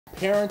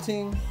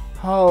Parenting,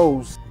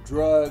 Hoes,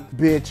 drugs,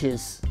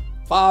 bitches,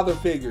 father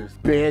figures,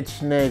 bitch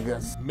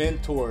niggas,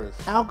 mentors,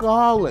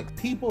 alcoholics,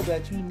 people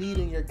that you need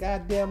in your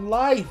goddamn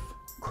life,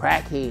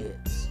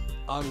 crackheads,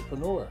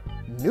 entrepreneur,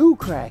 new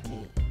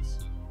crackheads,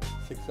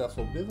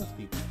 successful business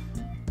people,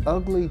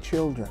 ugly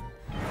children.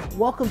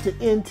 Welcome to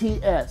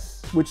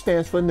NTS, which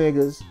stands for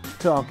niggas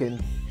talking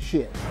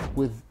shit,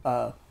 with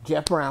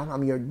Jeff Brown.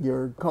 I'm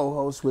your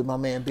co-host with my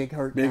man Big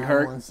Hurt. Big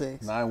Hurt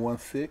 916.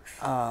 916.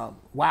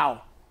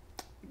 Wow.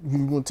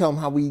 You gonna tell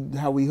them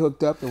how we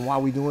hooked up and why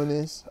we doing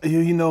this?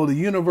 You know, the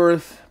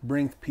universe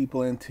brings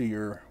people into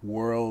your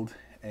world,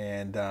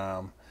 and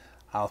I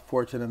was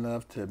fortunate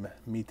enough to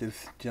meet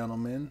this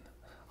gentleman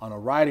on a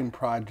writing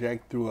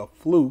project through a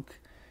fluke,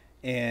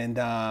 and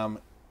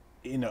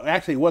you know,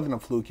 actually it wasn't a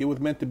fluke; it was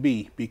meant to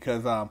be,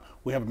 because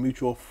we have a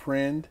mutual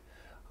friend,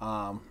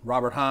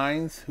 Robert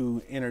Hines,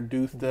 who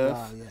introduced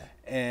us, yeah.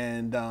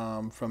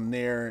 and from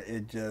there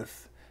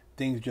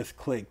things just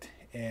clicked.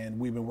 And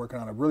we've been working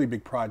on a really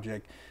big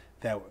project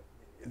that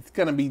it's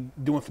going to be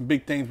doing some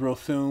big things real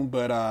soon,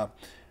 but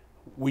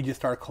we just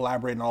started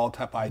collaborating on all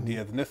type of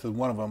ideas, and this is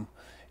one of them,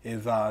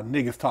 is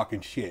niggas talking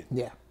shit.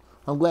 Yeah.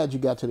 I'm glad you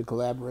got to the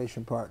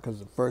collaboration part, because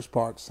the first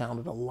part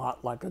sounded a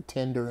lot like a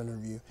Tinder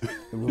interview.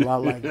 It was a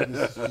lot like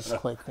this just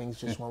clicked, things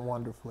just went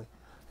wonderfully.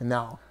 And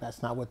no,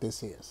 that's not what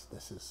this is.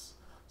 It's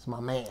my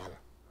man.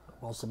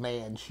 Wants a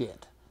man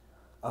shit.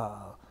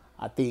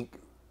 I think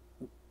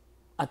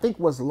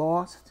what's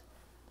lost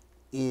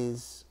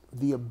is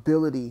the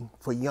ability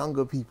for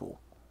younger people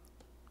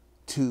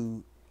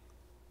to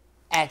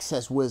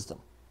access wisdom.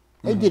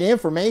 They get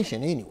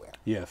information anywhere.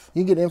 Yes.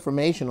 You can get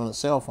information on a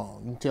cell phone.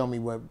 You can tell me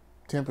what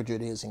temperature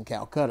it is in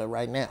Calcutta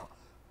right now.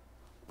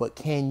 But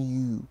can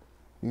you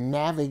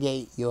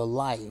navigate your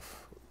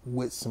life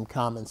with some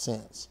common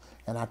sense?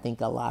 And I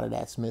think a lot of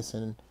that's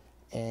missing,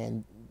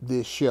 and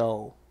this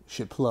show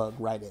should plug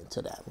right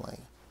into that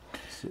lane.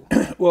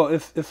 So. Well,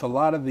 it's a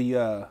lot of the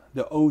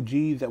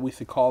OGs that we used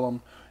to call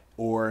them,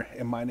 or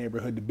in my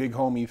neighborhood, the big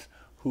homies,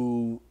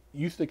 who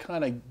used to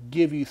kind of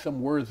give you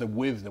some words of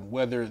wisdom,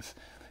 whether it's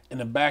in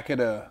the back of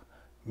the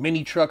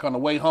mini truck on the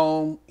way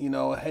home, you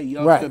know, hey,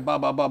 youngster, Right. blah,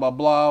 blah, blah, blah,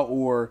 blah,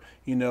 or,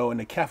 you know, in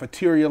the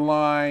cafeteria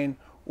line,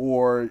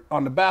 or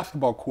on the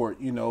basketball court,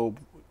 you know,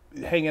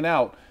 hanging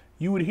out.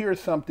 You would hear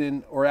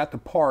something, or at the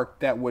park,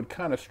 that would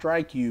kind of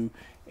strike you,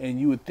 and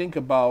you would think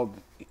about,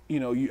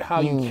 you know, how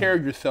you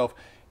carried yourself.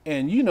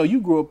 And, you know,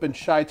 you grew up in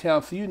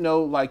Chi-Town, so you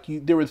know, like,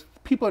 there was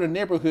people in the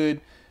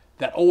neighborhood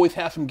that always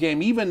had some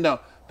game. Even the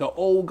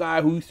old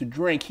guy who used to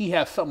drink, he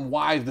has something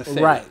wise to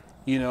say, Right.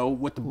 you know,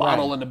 with the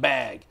bottle Right. in the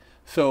bag.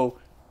 So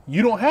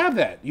you don't have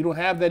that. You don't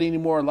have that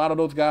anymore. A lot of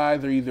those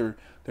guys are either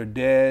they're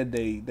dead,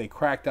 they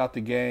cracked out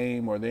the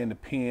game, or they're in the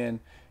pen.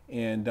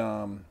 And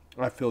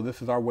I feel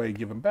this is our way of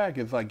giving back.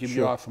 It's like give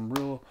y'all some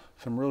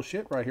real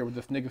shit right here with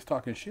this niggas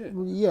talking shit.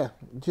 Yeah,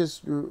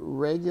 just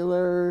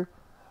regular,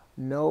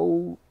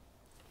 no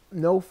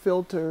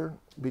filter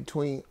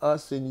between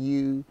us and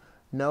you,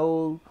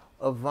 no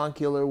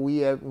avuncular,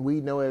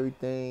 we know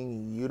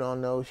everything, you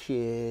don't know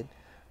shit.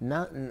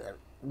 Not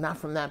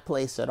from that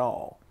place at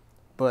all,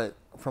 but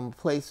from a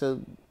place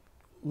of,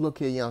 look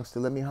here, youngster,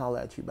 let me holler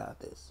at you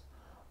about this.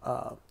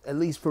 At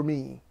least for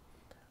me,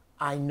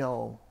 I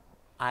know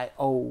I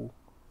owe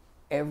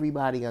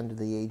everybody under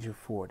the age of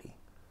 40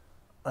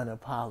 an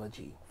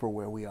apology for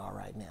where we are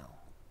right now,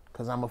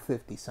 because I'm a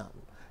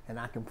 50-something, and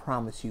I can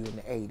promise you in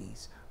the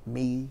 80s,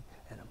 me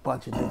and a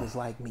bunch of niggas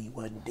like me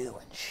wasn't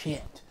doing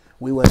shit.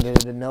 We wasn't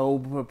into no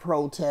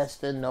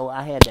protesting, no,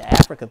 I had the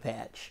Africa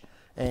patch,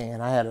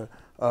 and I had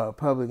a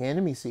Public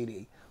Enemy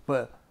CD,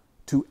 but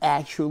to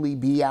actually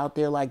be out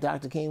there like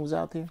Dr. King was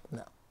out there,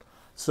 no.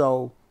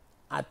 So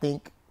I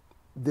think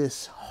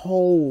this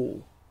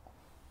whole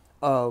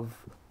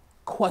of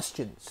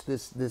questions,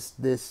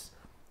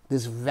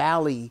 this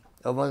valley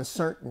of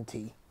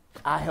uncertainty,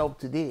 I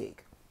helped to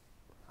dig.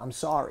 I'm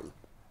sorry.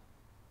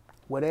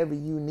 Whatever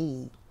you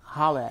need,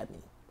 holler at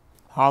me.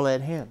 Holler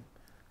at him.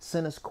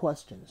 Send us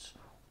questions.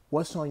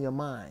 What's on your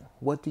mind?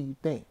 What do you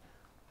think?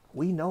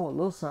 We know a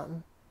little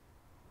something.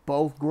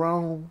 Both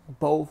grown,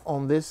 both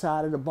on this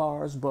side of the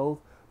bars, both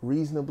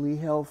reasonably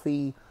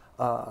healthy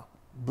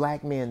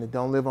black men that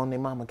don't live on their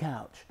mama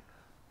couch.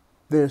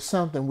 There's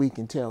something we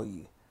can tell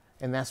you,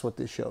 and that's what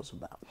this show's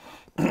about.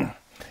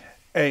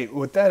 Hey,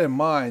 with that in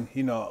mind,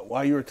 you know,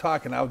 while you were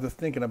talking, I was just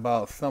thinking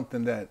about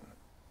something that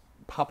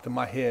popped in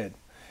my head.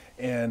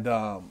 And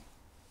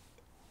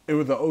it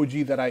was an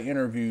OG that I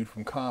interviewed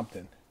from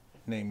Compton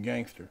named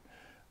Gangster.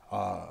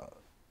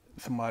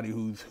 Somebody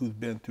who's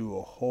been through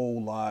a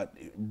whole lot,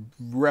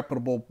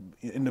 reputable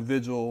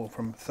individual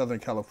from Southern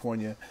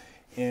California.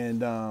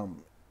 And,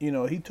 you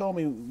know, he told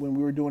me when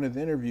we were doing his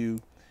interview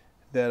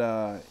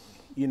that,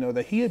 you know,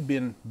 that he had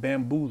been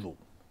bamboozled.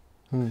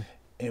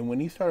 And when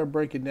he started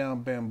breaking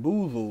down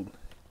bamboozled,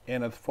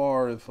 and as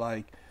far as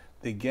like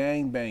the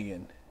gang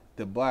banging,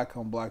 the black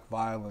on black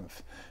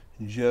violence,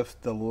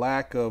 just the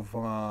lack of,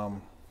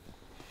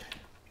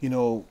 you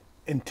know,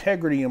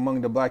 integrity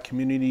among the black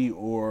community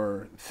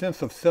or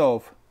sense of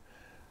self,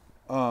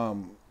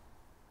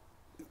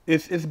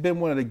 it's been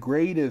one of the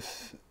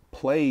greatest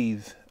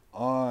plays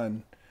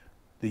on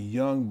the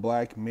young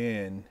black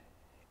men,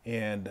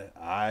 and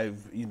I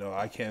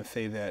can't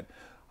say that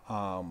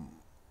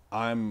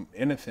I'm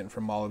innocent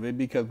from all of it,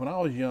 because when I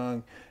was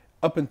young,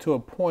 up until a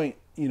point,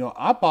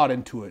 I bought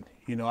into it.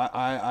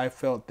 I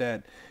felt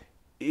that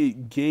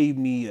it gave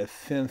me a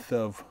sense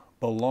of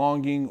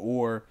belonging,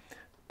 or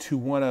to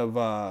want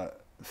to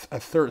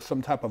assert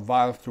some type of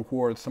violence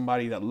towards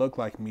somebody that looked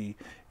like me.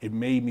 It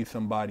made me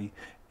somebody.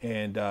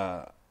 And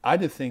I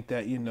just think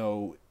that,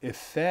 it's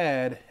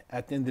sad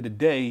at the end of the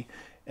day.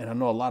 And I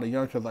know a lot of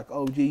youngsters like,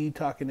 oh, gee, you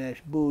talking that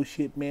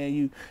bullshit, man.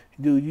 You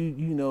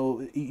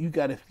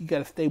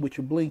gotta stay with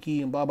your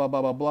blinky and blah, blah,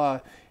 blah, blah, blah.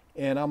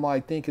 And I'm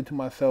like thinking to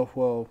myself,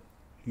 well,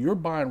 you're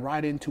buying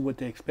right into what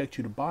they expect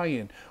you to buy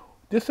in.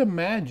 Just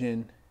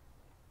imagine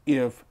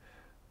if,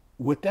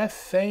 with that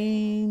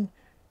same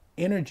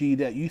energy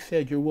that you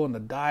said you're willing to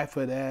die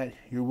for, that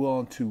you're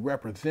willing to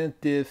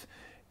represent this,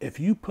 if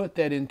you put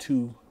that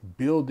into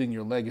building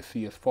your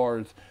legacy as far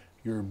as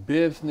your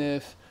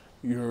business,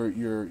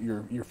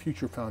 your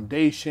future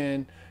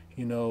foundation,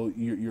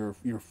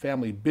 your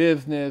family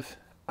business,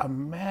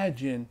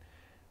 imagine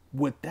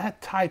with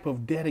that type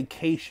of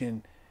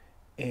dedication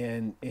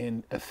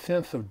and a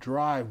sense of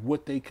drive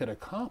what they could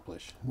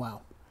accomplish.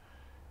 Wow.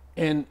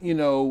 And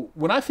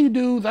when I see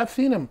dudes, I've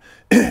seen them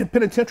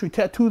penitentiary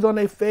tattoos on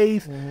their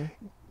face,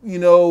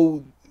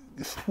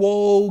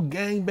 swole,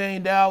 gang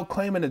banged out,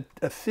 claiming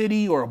a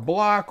city or a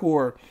block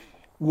or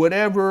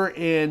whatever,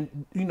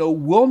 and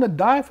willing to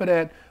die for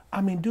that. I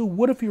mean, dude,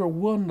 what if you're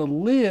willing to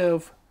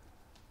live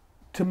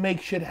to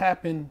make shit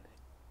happen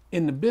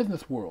in the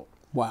business world?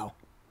 Wow.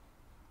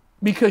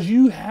 Because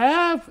you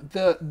have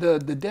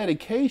the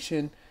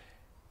dedication,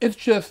 it's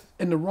just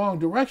in the wrong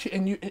direction,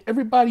 and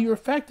everybody you're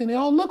affecting, they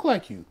all look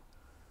like you.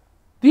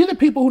 These are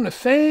people who in the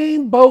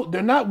same boat.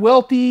 They're not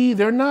wealthy.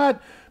 They're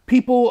not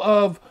people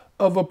of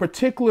a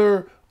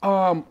particular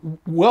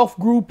wealth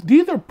group.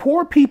 These are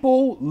poor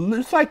people,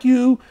 just like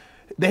you.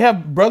 They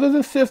have brothers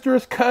and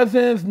sisters,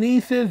 cousins,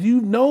 nieces.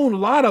 You've known a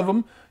lot of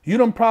them. You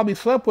done probably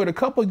slept with a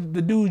couple of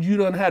the dudes you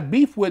done had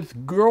beef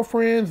with,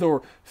 girlfriends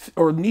or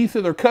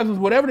nieces or cousins,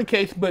 whatever the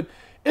case. But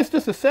it's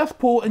just a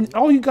cesspool, and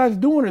all you guys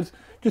doing is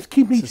just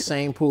keeping the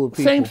same pool of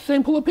people.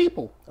 Same pool of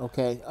people.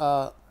 Okay.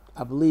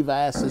 I believe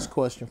I asked this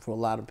question for a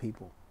lot of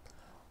people.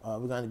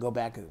 We're going to go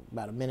back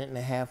about a minute and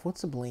a half.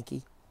 What's a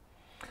blinky?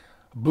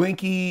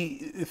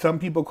 Blinky, some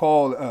people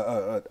call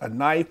a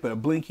knife, but a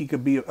blinky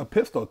could be a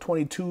pistol,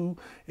 22.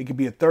 It could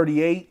be a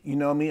 38. You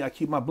know what I mean? I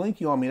keep my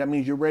blinky on me. That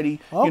means you're ready.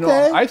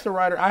 Okay. I used to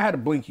ride. I had a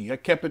blinky. I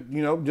kept it,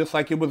 just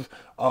like it was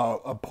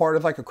a part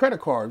of like a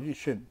credit card. You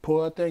should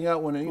pull that thing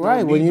out when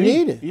when you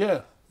need it.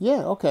 Yeah.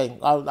 Yeah. Okay.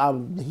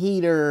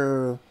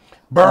 Heater.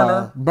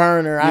 Burner.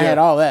 Burner. Yeah. I had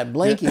all that.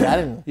 Blinky. I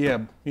didn't. Yeah.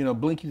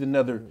 Blinky's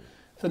another.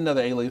 It's another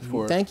alias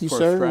for. Thank you, for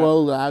sir.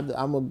 Well,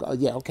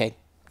 yeah. Okay.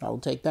 I will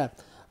take that.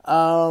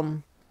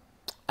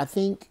 I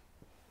think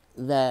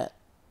that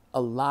a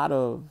lot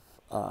of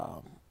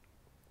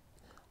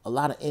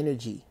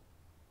energy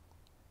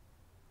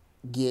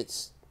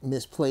gets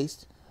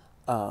misplaced.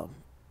 A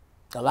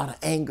lot of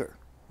anger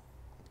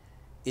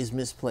is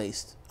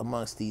misplaced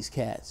amongst these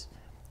cats,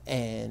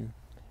 and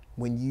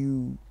when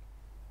you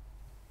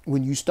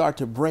start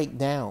to break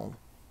down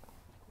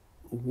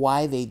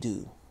why they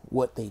do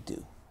what they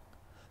do,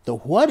 the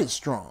what is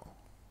strong.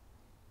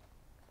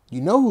 You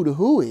know who the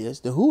who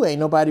is. The who ain't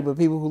nobody but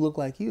people who look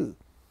like you.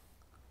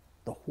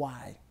 The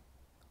why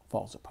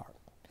falls apart.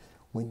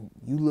 When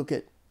you look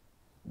at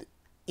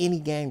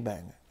any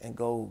gangbanger and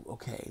go,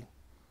 okay,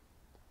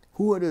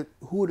 who are the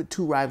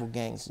two rival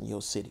gangs in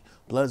your city?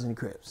 Bloods and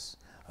Crips,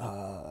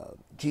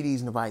 GDs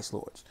and the Vice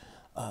Lords.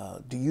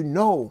 Do you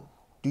know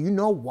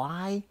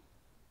why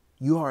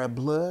you are a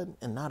Blood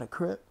and not a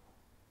Crip?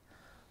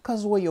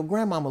 Because of where your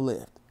grandmama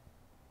lived.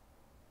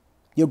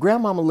 Your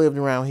grandmama lived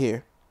around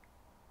here.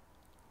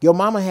 Your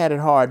mama had it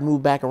hard,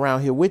 moved back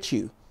around here with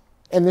you.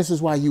 And this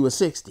is why you were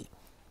 60.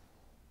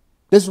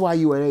 This is why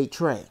you were at 8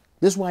 Trey.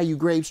 This is why you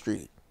Grave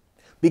Street.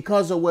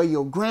 Because of where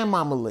your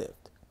grandmama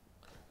lived.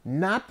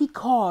 Not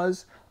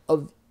because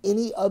of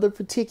any other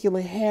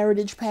particular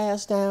heritage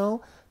passed down.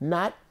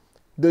 Not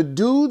the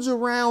dudes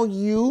around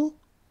you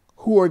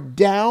who are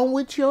down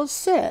with your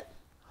set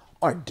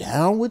are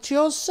down with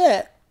your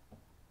set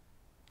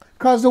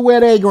because of where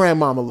their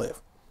grandmama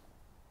lived.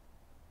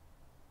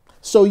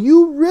 So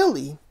you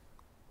really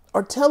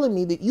are telling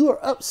me that you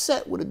are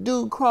upset with a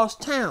dude across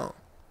town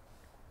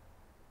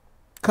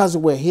because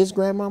of where his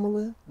grandmama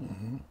lived?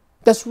 Mm-hmm.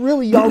 That's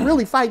really, y'all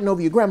really fighting over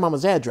your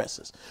grandmama's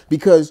addresses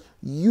because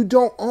you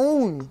don't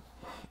own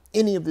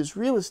any of this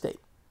real estate.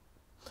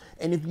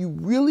 And if you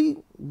really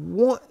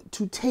want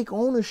to take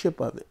ownership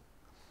of it,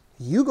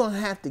 you're going to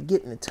have to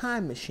get in a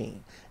time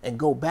machine and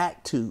go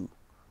back to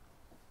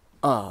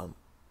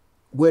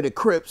where the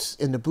Crips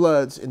and the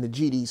Bloods and the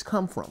GDs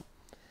come from.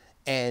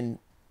 And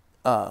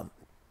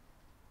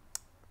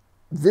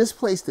this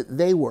place that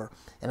they were,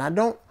 and I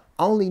don't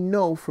only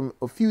know from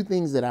a few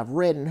things that I've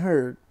read and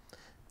heard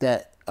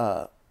that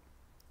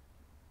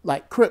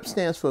like CRIP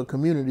stands for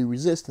Community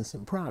Resistance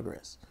and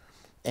Progress.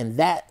 And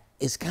that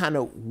is kind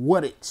of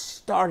what it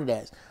started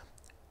as.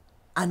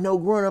 I know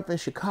growing up in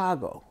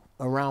Chicago,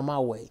 around my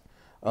way,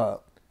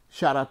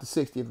 shout out to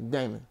 60th and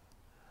Damon,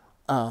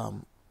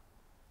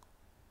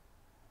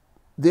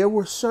 there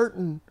were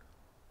certain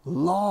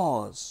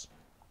laws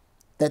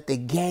that the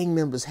gang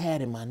members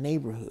had in my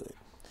neighborhood.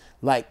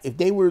 Like if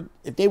they were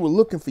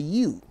looking for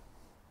you,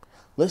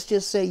 let's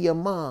just say your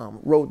mom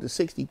rode the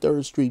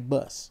 63rd Street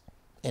bus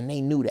and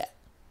they knew that.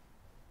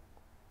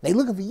 They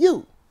looking for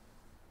you.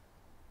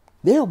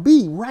 They'll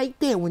be right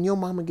there when your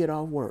mama get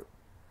off work.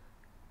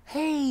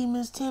 Hey,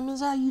 Miss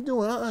Timmons, how you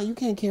doing? You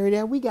can't carry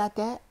that. We got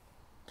that.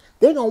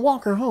 They're going to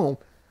walk her home.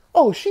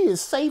 Oh, she is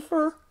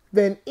safer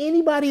than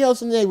anybody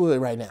else in the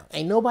neighborhood right now.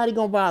 Ain't nobody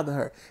going to bother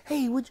her.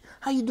 Hey,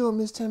 how you doing,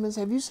 Miss Timmons?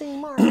 Have you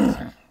seen Marcus?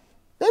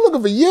 They're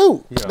looking for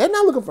you. Yeah. They're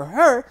not looking for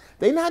her.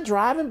 They're not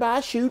driving by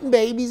shooting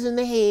babies in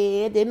the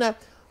head. They're not.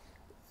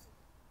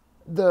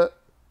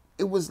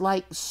 It was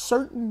like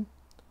certain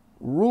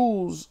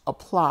rules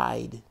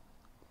applied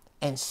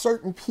and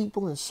certain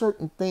people and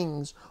certain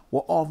things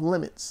were off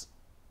limits.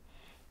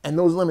 And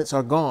those limits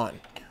are gone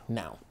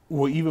now.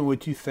 Well, even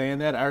with you saying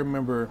that, I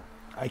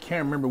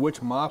can't remember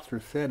which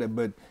mobster said it,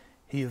 but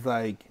he's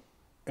like,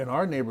 in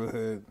our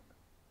neighborhood,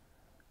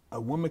 a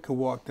woman could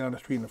walk down the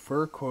street in a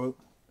fur coat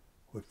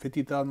with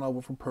 $50,000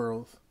 worth of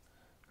pearls,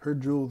 her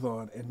jewels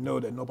on, and know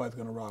that nobody's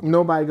going to rob her.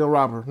 Nobody's going to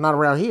rob her. Not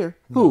around here.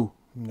 No, who?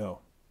 No.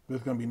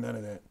 There's going to be none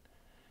of that.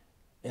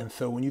 And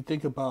so when you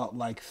think about,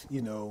 like,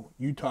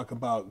 you talk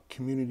about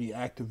community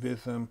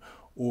activism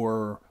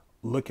or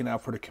looking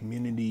out for the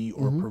community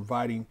or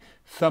providing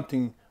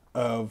something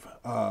of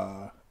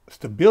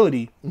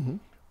stability,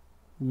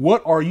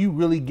 what are you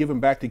really giving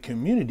back to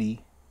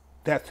community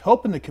that's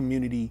helping the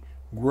community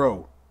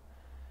grow?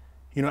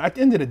 At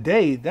the end of the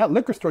day, that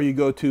liquor store you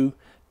go to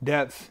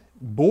that's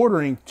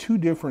bordering two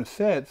different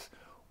sets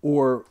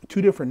or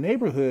two different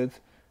neighborhoods,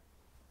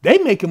 they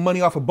making money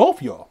off of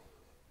both y'all.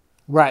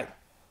 Right.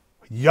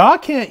 Y'all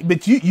can't,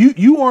 but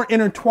you aren't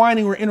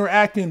intertwining or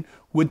interacting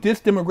with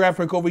this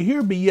demographic over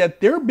here, but yet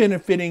they're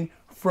benefiting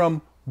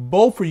from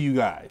both of you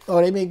guys.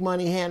 Oh, they make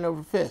money hand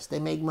over fist. They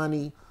make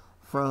money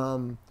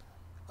from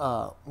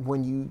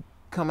when you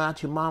come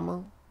out your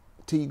mama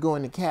till you go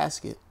in the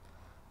casket.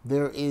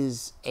 There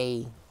is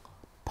a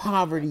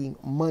poverty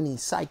money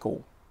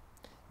cycle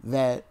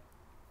that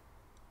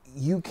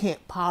you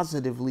can't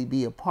positively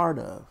be a part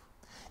of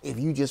if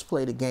you just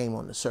play the game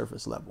on the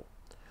surface level.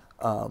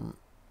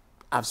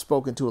 I've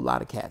spoken to a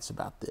lot of cats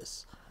about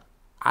this.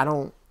 I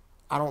don't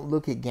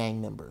look at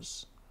gang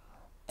members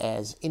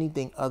as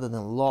anything other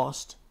than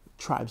lost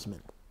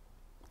tribesmen.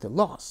 They're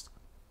lost.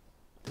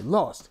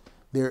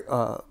 They're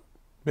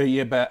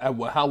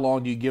But how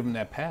long do you give them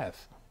that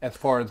pass as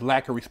far as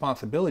lack of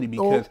responsibility?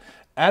 Because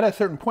at a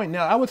certain point,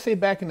 now I would say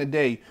back in the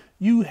day,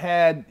 you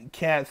had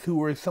cats who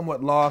were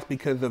somewhat lost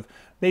because of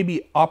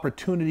maybe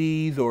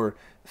opportunities or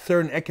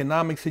certain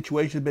economic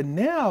situations. But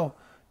now,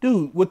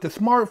 dude, with the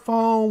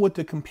smartphone, with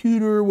the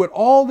computer, with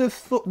all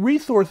this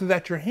resources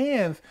at your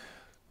hands,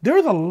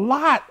 there's a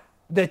lot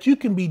that you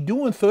can be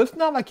doing. So it's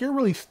not like you're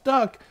really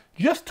stuck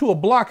just to a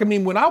block. I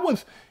mean, when I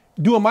was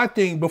doing my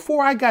thing,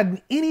 before I got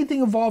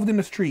anything involved in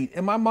the street,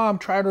 and my mom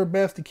tried her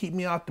best to keep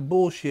me out the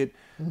bullshit,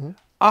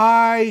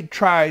 I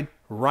tried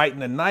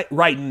writing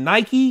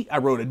Nike, I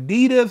wrote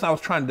Adidas, I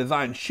was trying to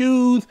design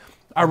shoes,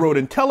 I wrote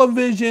in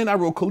television, I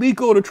wrote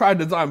Coleco to try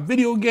to design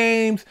video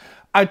games,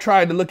 I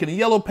tried to look in the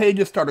yellow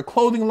pages, start a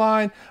clothing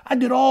line. I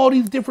did all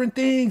these different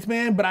things,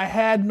 man, but I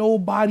had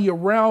nobody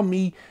around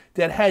me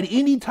that had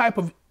any type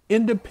of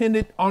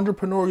independent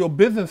entrepreneurial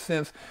business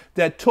sense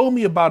that told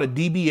me about a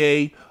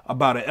DBA,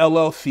 about an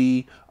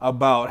LLC,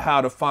 about how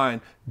to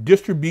find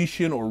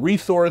distribution or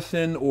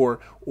resourcing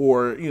or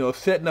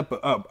setting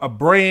up a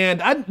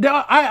brand.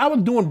 I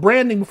was doing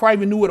branding before I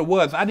even knew what it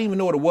was. I didn't even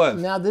know what it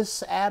was. Now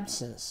this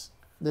absence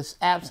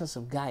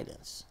of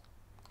guidance,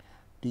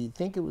 do you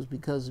think it was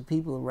because the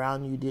people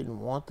around you didn't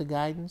want the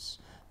guidance?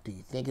 Do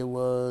you think it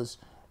was,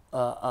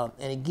 and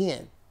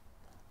again,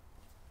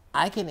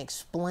 I can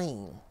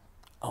explain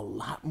a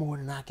lot more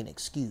than I can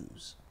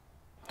excuse.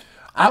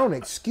 I don't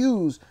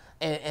excuse,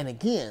 and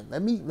again,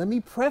 let me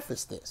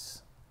preface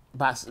this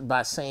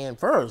by saying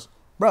first,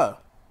 bruh,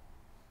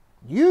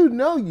 you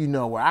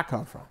know where I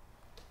come from.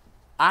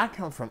 I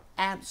come from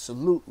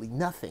absolutely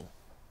nothing.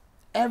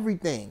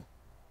 Everything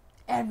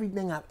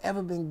I've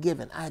ever been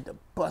given, I had to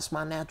bust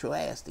my natural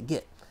ass to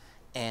get.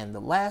 And the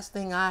last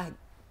thing I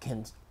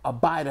can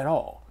abide at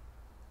all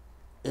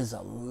is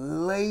a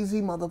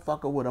lazy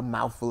motherfucker with a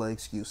mouthful of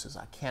excuses.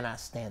 I cannot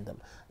stand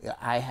them.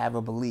 I have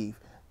a belief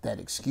that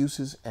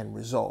excuses and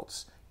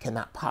results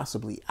cannot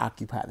possibly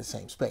occupy the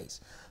same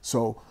space.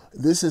 So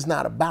this is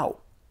not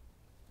about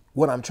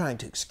what I'm trying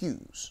to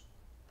excuse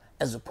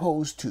as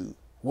opposed to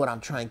what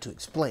I'm trying to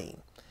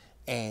explain.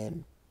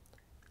 And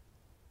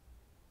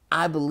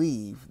I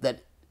believe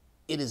that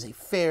it is a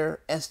fair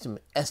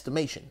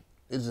estimation.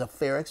 It is a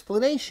fair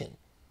explanation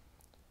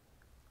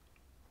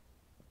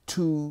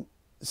to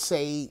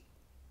say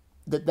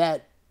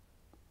that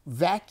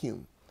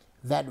vacuum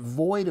that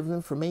void of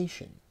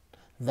information,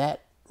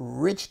 that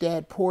rich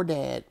dad, poor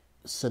dad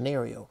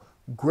scenario.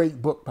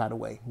 Great book, by the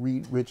way.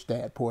 Read Rich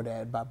Dad, Poor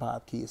Dad by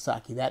Bob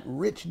Kiyosaki. That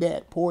rich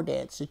dad, poor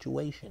dad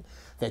situation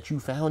that you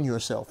found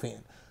yourself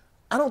in.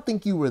 I don't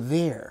think you were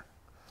there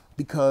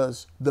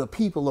because the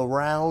people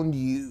around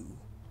you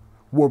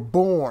were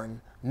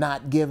born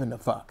not giving a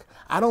fuck.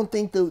 I don't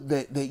think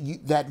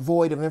that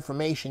void of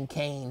information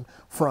came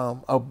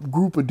from a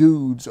group of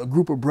dudes, a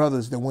group of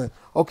brothers that went,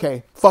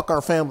 okay, fuck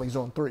our families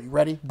on 3.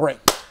 Ready? Break.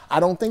 I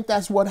don't think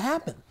that's what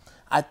happened.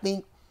 I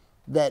think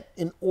that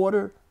in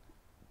order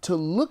to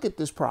look at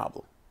this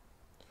problem,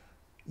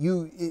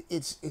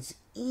 it's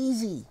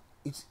easy.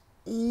 It's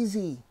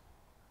easy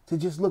to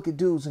just look at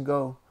dudes and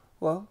go,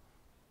 well,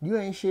 you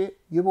ain't shit.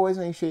 Your boys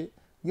ain't shit.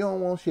 You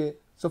don't want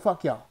shit. So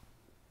fuck y'all.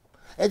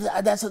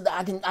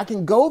 I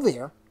can go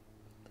there,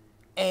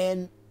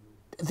 and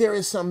there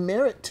is some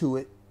merit to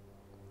it.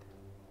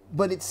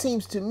 But it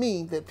seems to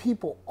me that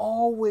people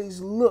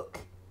always look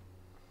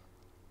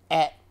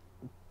at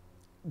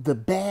the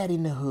bad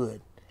in the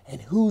hood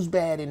and who's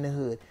bad in the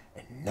hood,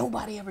 and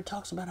nobody ever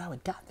talks about how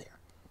it got there.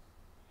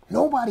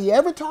 Nobody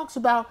ever talks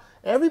about.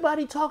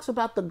 Everybody talks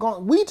about the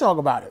gone. We talk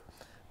about it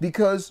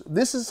because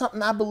this is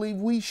something I believe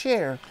we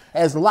share.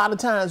 As a lot of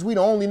times we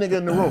the only nigga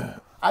in the room.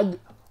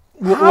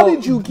 How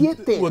did you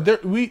get there? Well,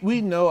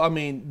 we know. I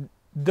mean,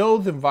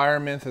 those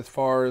environments, as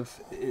far as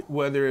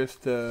whether it's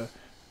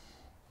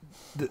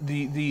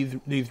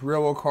these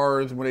railroad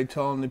cars, when they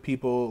telling the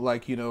people,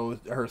 like, you know,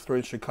 I heard a story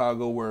in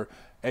Chicago where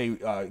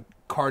a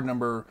car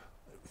number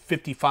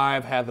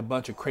 55 has a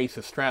bunch of crates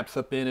of straps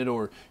up in it,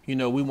 or, you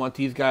know, we want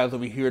these guys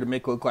over here to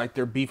make it look like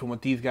they're beefing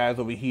with these guys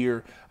over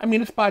here. I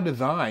mean, it's by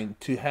design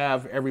to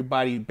have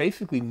everybody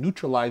basically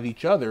neutralize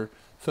each other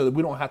so that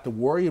we don't have to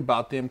worry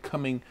about them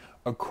coming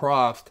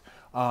across,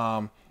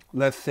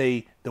 let's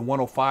say, the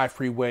 105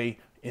 freeway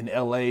in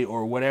LA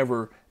or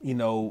whatever, you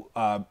know,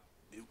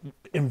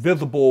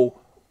 invisible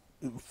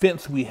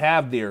fence we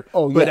have there.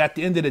 Oh, yeah. But at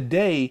the end of the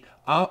day,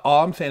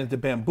 all I'm saying is the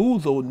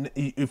bamboozle,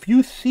 if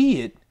you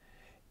see it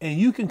and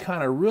you can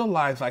kind of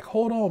realize, like,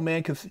 hold on,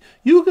 man, because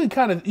you can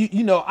kind of,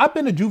 you know, I've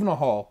been to juvenile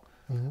hall.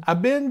 Mm-hmm.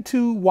 I've been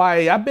to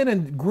YA. I've been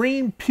in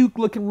green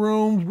puke-looking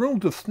rooms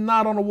with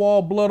snot on the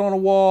wall, blood on the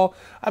wall.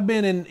 I've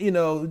been in, you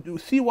know,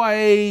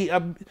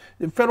 CYA,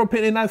 federal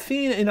pen, and I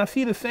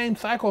see the same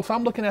cycle. So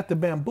I'm looking at the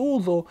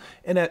bamboozle,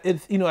 and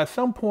it's, you know, at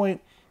some point,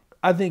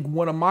 I think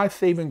one of my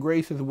saving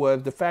graces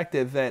was the fact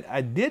that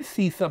I did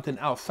see something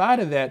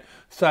outside of that,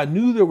 so I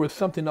knew there was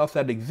something else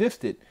that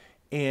existed,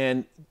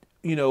 and,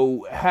 you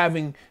know,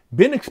 having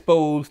been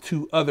exposed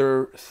to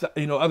other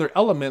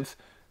elements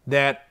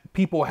that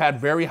people had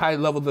very high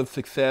levels of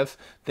success.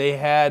 They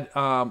had,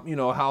 you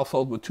know,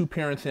 households with 2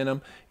 parents in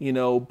them. You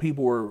know,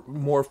 people were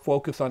more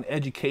focused on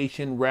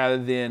education rather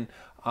than,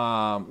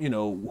 you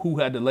know, who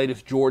had the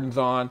latest Jordans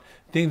on,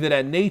 things of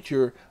that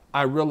nature.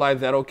 I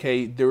realized that,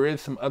 okay, there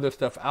is some other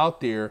stuff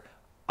out there.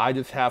 I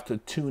just have to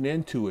tune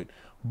into it.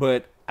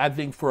 But I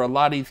think for a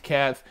lot of these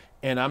cats,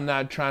 and I'm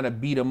not trying to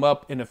beat them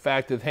up in the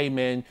fact that, hey,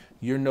 man,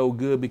 you're no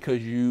good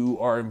because you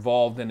are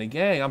involved in a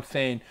gang. I'm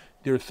saying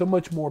there's so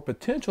much more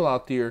potential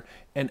out there.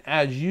 And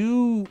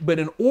but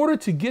in order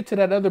to get to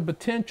that other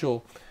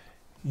potential,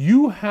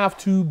 you have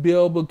to be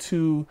able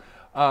to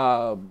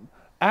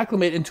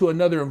acclimate into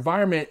another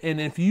environment.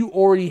 And if you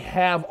already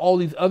have all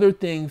these other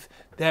things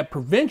that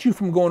prevent you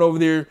from going over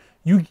there,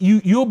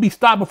 you'll be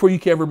stopped before you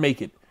can ever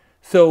make it.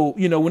 So,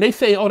 you know, when they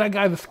say, oh, that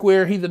guy's a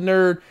square, he's a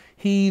nerd,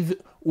 he's,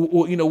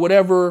 you know,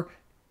 whatever,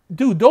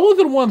 dude, those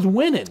are the ones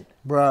winning.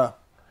 Bruh.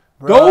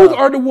 Those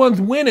are the ones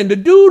winning. The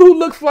dude who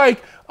looks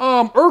like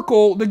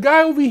Urkel, the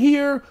guy over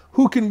here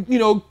who can, you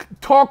know,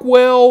 talk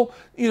well,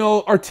 you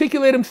know,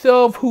 articulate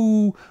himself,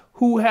 who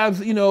has,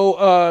 you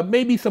know,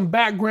 maybe some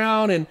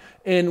background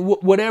and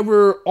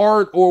whatever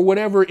art or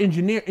whatever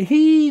engineer,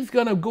 he's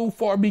gonna go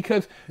far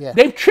because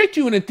they've tricked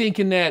you into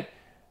thinking that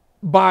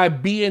by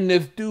being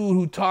this dude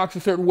who talks a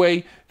certain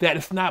way that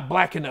it's not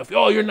black enough.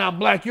 Oh, you're not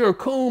black, you're a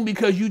coon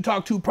because you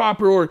talk too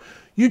proper, or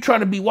you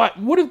trying to be white.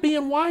 What is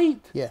being white?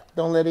 Yeah,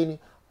 don't let any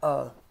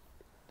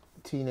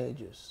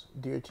teenagers,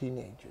 dear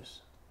teenagers,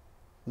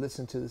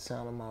 listen to the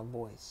sound of my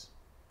voice.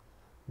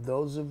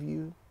 Those of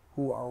you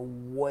who are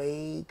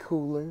way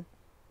cooler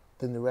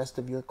than the rest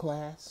of your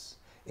class,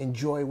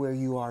 enjoy where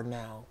you are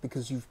now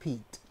because you've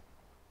peaked.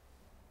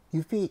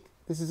 You've peaked.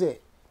 This is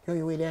it. You're on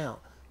your way down.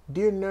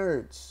 Dear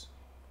nerds,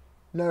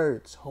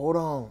 hold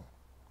on.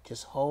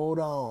 Just hold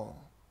on.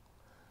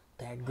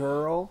 That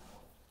girl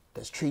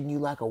that's treating you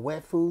like a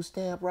wet food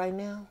stamp right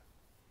now,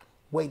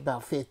 wait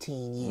about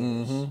 15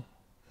 years. Mm-hmm.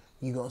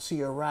 You're going to see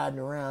her riding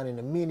around in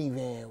a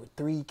minivan with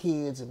 3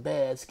 kids and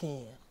bad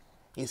skin.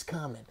 It's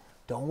coming.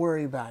 Don't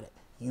worry about it.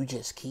 You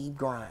just keep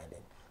grinding.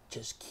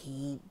 Just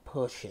keep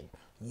pushing.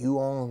 You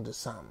on to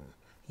something.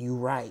 You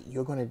right.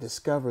 You're going to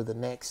discover the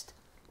next.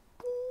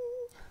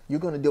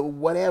 You're going to do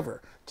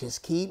whatever.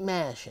 Just keep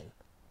mashing.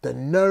 The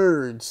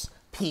nerds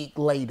peak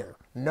later.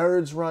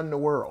 Nerds run the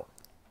world.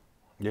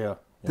 Yeah.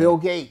 Bill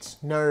Gates,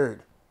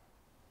 nerd.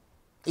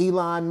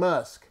 Elon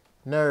Musk,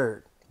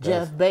 nerd.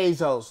 Jeff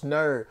Bezos,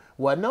 nerd.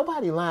 Well,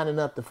 nobody lining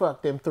up to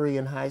fuck them 3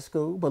 in high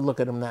school, but look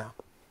at them now.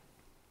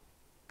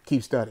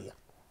 Keep studying.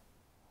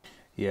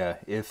 Yeah,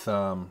 it's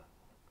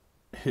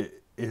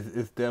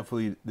it's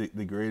definitely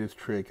the greatest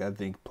trick I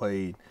think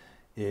played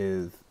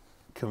is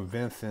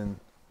convincing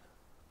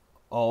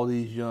all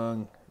these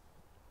young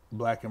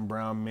black and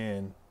brown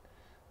men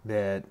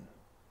that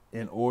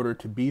in order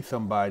to be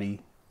somebody,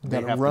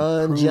 they have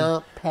Run, to prove,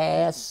 jump,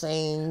 pass,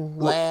 sing,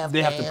 laugh,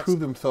 they have dance. to prove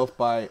themselves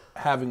by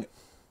having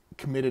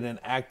committed an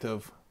act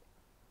of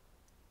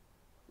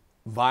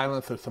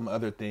violence or some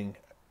other thing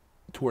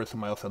towards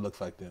somebody else that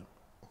looks like them.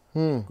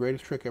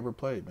 Greatest trick ever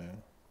played,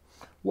 man.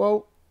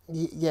 Well,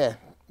 yeah,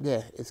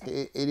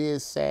 it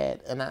is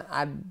sad, and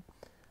I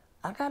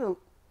got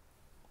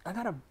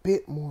a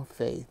bit more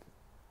faith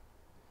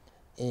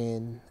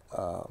in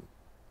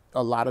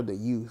a lot of the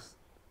youth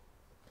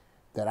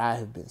that I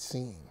have been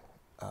seeing.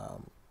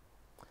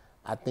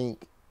 I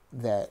think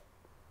that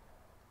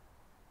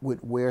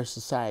with where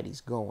society's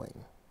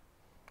going,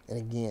 and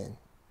again,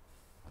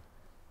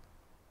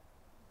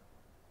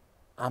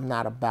 I'm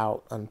not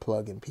about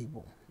unplugging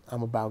people.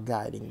 I'm about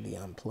guiding the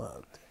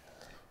unplugged.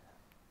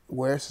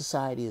 Where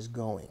society is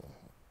going,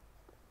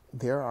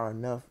 there are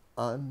enough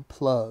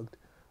unplugged,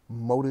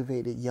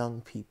 motivated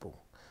young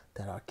people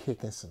that are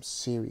kicking some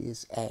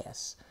serious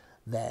ass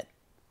that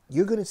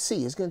you're going to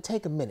see. It's going to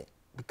take a minute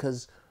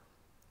because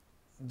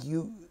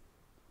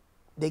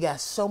they got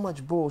so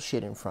much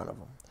bullshit in front of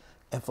them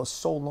and for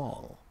so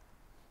long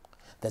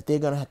that they're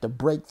going to have to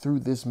break through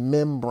this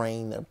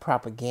membrane of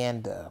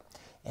propaganda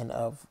and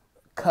of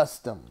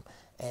custom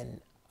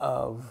and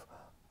of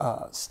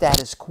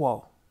status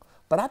quo.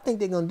 But I think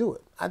they're going to do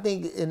it. I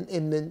think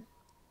in the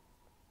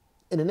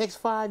next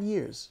 5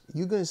 years,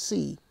 you're going to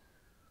see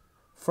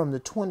from the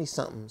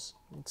 20-somethings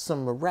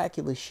some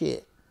miraculous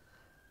shit.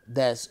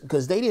 That's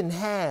because they didn't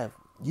have,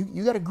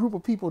 you got a group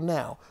of people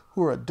now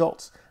who are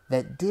adults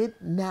that did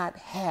not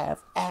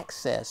have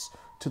access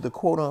to the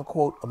quote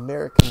unquote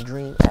American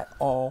dream at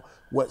all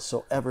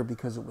whatsoever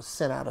because it was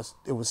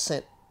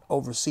sent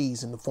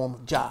overseas in the form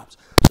of jobs.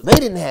 So they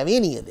didn't have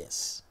any of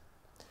this.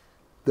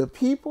 The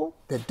people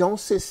that don't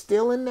sit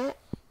still in that,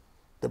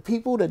 the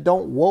people that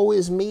don't woe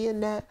is me in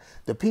that,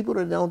 the people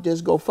that don't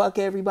just go fuck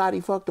everybody,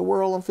 fuck the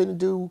world, I'm finna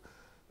do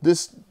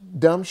this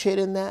dumb shit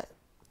in that,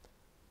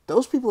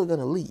 those people are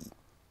gonna lead.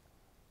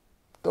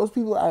 Those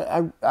people,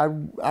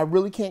 I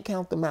really can't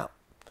count them out.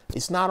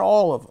 It's not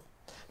all of them.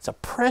 It's a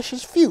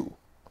precious few,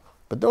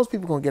 but those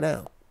people gonna get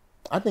out.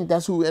 I think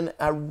that's who, and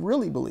I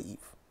really believe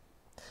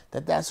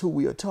that that's who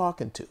we are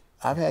talking to.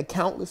 I've had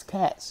countless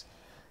cats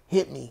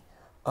hit me,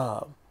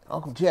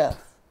 Uncle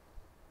Jeff,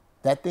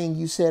 that thing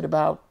you said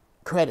about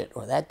credit,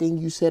 or that thing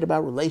you said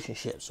about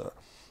relationships, or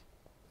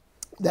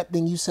that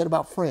thing you said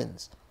about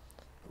friends,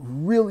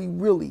 really,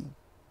 really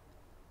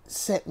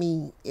set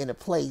me in a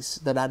place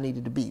that I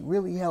needed to be.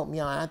 Really helped me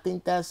out. I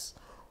think that's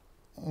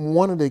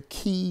one of the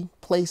key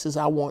places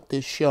I want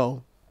this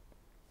show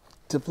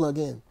to plug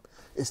in,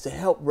 is to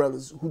help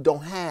brothers who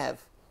don't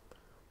have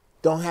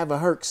a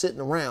Herc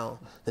sitting around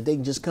that they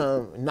can just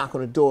come and knock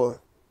on the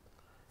door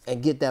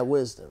and get that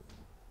wisdom.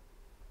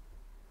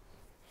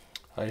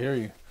 I hear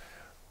you.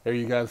 There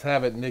you guys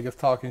have it. Niggas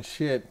talking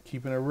shit,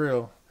 keeping it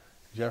real.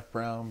 Jeff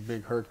Brown,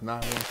 Big Herc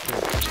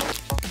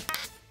 916.